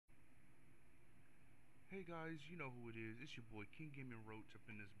Hey guys, you know who it is. It's your boy King Gaming Roach up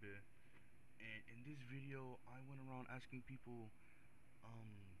in this bit. And in this video, I went around asking people,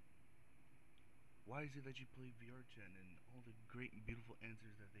 why is it that you play VR Chat, and all the great and beautiful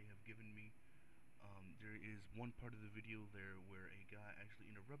answers that they have given me. There is one part of the video there where a guy actually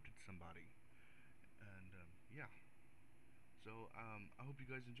interrupted somebody, and yeah. So I hope you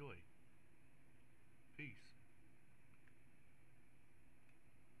guys enjoy. Peace.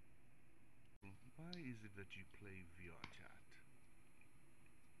 Why is it that you play VR Chat?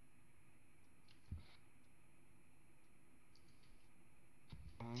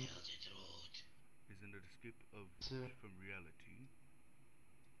 Is it an escape from reality?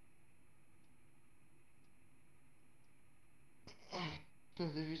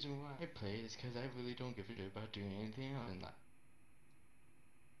 The reason why I play is because I really don't give a shit about doing anything other than that.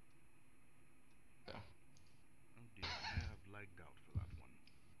 So. Oh dear, I have lagged out for that one.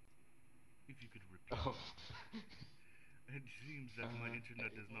 If you could repeat. Oh. It seems that my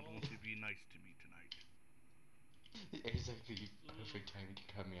internet does not want to be nice to me tonight. It's like the perfect time to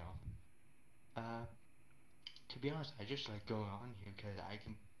cut me off. To be honest, I just like going on here because I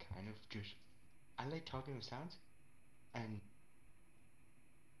can kind of just... I like talking with sounds, and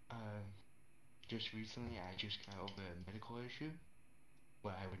just recently I just got over a medical issue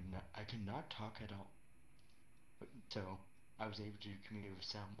where I could not talk at all. So I was able to communicate with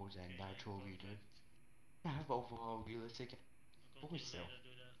sounds and natural reader. I have overall realistic voice still.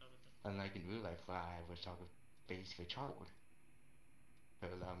 Unlike in real life where I was talking basically chalkboard to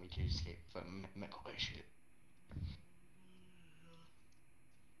allow me to escape from medical issue.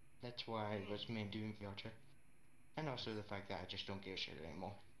 That's why I was mainly doing VR chat. And also the fact that I just don't give a shit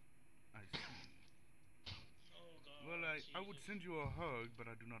anymore. I see. Well, I would send you a hug, but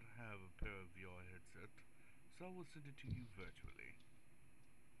I do not have a pair of VR headset, so I will send it to you virtually.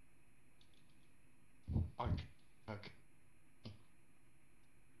 Okay.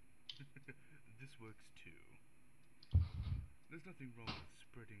 This works too. There's nothing wrong with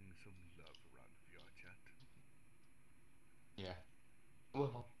spreading some love around VR chat. Yeah.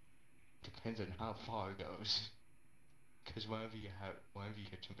 Well, depends on how far it goes. Because whenever you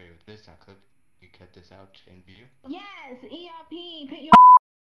get familiar with this sound clip, you cut this out in view. Yes, ERP, put your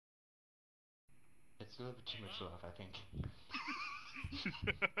It's a little bit too much love, I think.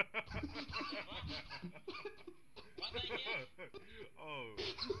 What I hear? Oh.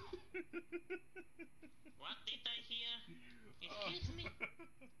 What did I hear? Excuse me?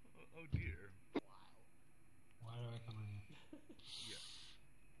 Oh dear. Why do I come in here? Yes.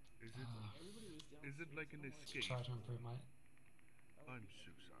 Is it like an escape? Try to improve my... I'm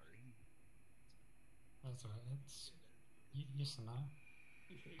so sorry. That's alright, it's... yes and no.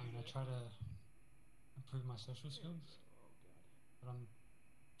 I mean, I try to improve my social skills, but I'm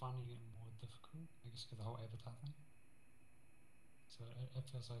finding it more difficult, I guess, because the whole avatar thing. So it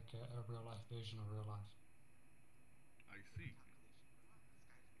feels like a real life version of real life. I see.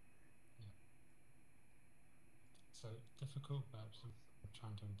 Yeah. So difficult, but I'm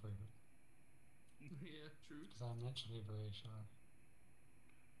trying to improve it. Yeah, true. Because I'm naturally very shy.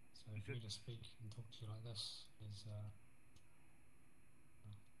 So for me to speak and talk to you like this is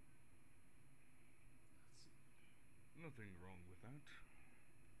Nothing wrong with that.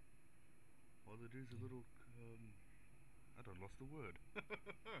 Well, it is a little, I don't lost the word.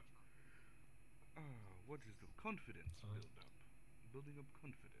 What is the confidence build up? Building up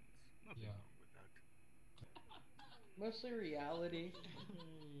confidence. Nothing wrong with that. Mostly reality.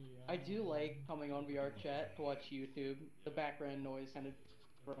 I do like coming on VR chat to watch YouTube. The background noise kind of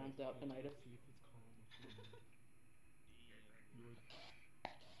drowns out tinnitus.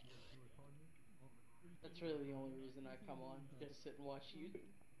 That's really the only reason I come on, just to sit and watch YouTube.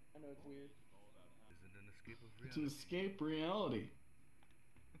 I know it's weird. Isn't an escape of reality. It's an escape reality.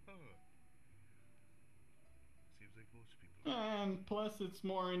 Seems like most people. And plus it's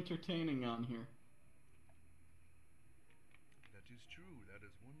more entertaining on here. That is true. That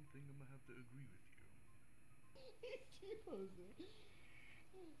is one thing I'm gonna have to agree with you.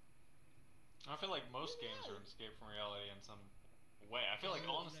 I feel like most games are an escape from reality in some way. I feel like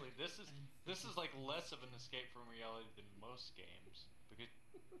honestly this is like less of an escape from reality than most games, because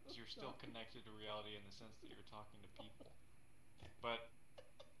you're still connected to reality in the sense that you're talking to people. But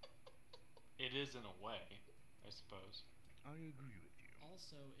it is in a way, I suppose. I agree with you.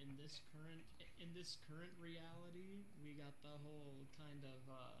 Also, in this current reality, we got the whole kind of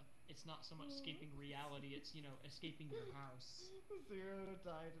it's not so much escaping reality, it's, you know, escaping your house. Zero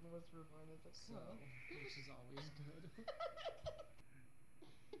died and was reborn as a clone. Which is always good.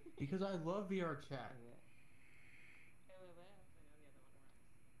 Because I love VR chat.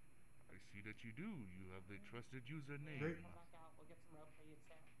 I see that you do. You have the trusted username. Great.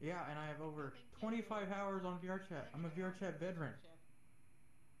 Yeah, and I have over 25 hours on VR chat. I'm a VR chat veteran.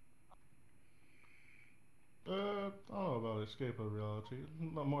 I don't know about escape of reality.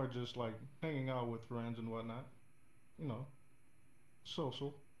 More just like hanging out with friends and whatnot. You know,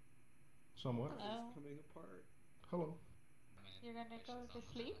 social, somewhat. Hello. Coming apart. Hello. You're gonna go to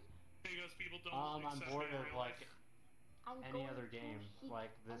sleep? Because people don't I'm bored of like I'm any going other to game. sleep.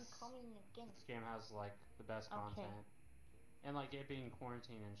 Like I'm this coming again. game has like the best Okay. content, and like it being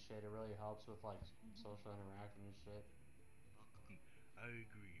quarantine and shit, it really helps with like social interaction and shit. I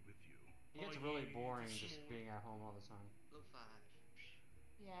agree with you. It gets really boring just being at home all the time.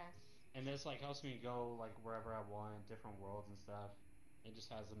 Yes. And this like helps me go like wherever I want, different worlds and stuff. It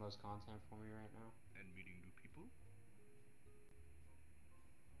just has the most content for me right now. And meeting new people.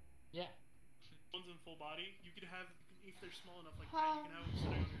 Yeah. Ones in full body, you could have if they're small enough like that, you can have them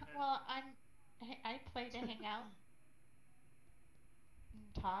sitting on your head. Well, I play to hang out and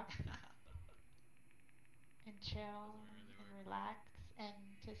talk and chill and relax and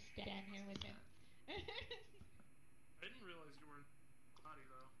to stand here with him. I didn't realize you were in body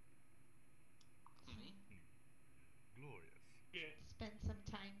though. Glorious. Yeah. Spend some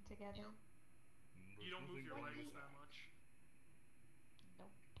time together. You don't move your legs that much.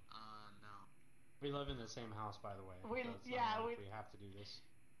 Nope. No. We live in the same house, by the way. We- so it's yeah, not like we- we have to do this.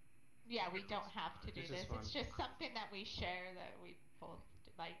 Yeah, we don't have to do It's this. just fun. It's just something that we share that we both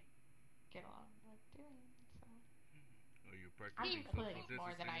like get along with doing. So. Oh, you're He practicing plays social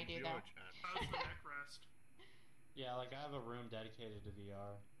more than I distancing do, in though. VR chat. How's the neck rest? Yeah, like I have a room dedicated to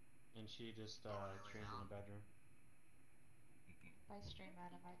VR, and she just streams in the bedroom. I stream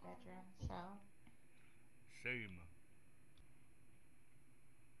out of my bedroom, so. Same.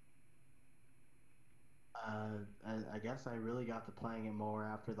 I guess I really got to playing it more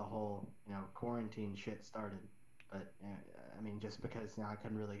after the whole, quarantine shit started. But, I mean, just because I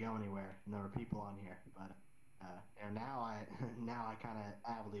couldn't really go anywhere and there were people on here. But, now I kind of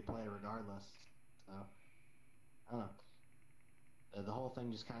avidly play regardless. So, I don't know. The whole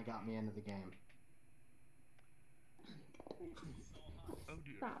thing just kind of got me into the game. Oh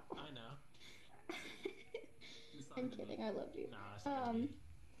dear. Stop. I know. I'm kidding. I love you. Nah,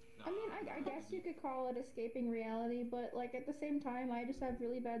 I mean, I guess you could call it escaping reality, but like at the same time, I just have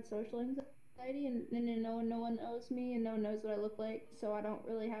really bad social anxiety, and no one knows me, and no one knows what I look like, so I don't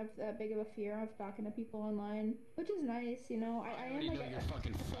really have that big of a fear of talking to people online, which is nice, I am already like know you're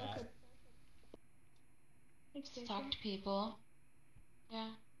fucking fat. Talk to people. Yeah.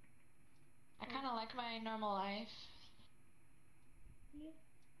 I kind of like my normal life. Yeah.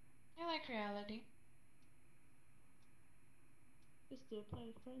 I like reality. Just to play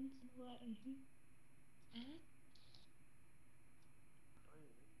with friends and all that.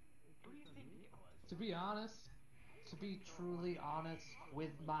 To be honest, to be truly honest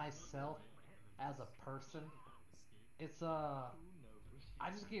with myself as a person, it's I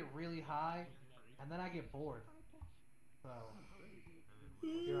just get really high and then I get bored. So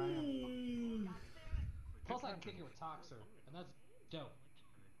here I am. Plus I can kick it with Toxer, and that's dope.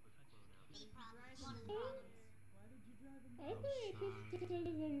 I think it's just because,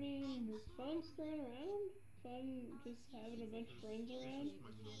 fun screwing around, fun just having a bunch of friends around.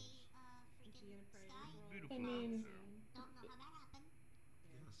 Beautiful I mean,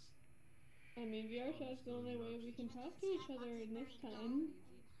 answer. VR chat's the only way we can talk to each other in this time.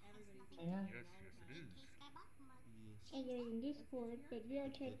 Yes, yes it is. Other than Discord, but VR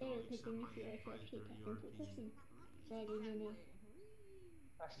chat better because then you feel like you're actually talking to a person rather than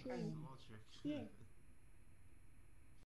a screen. Yeah.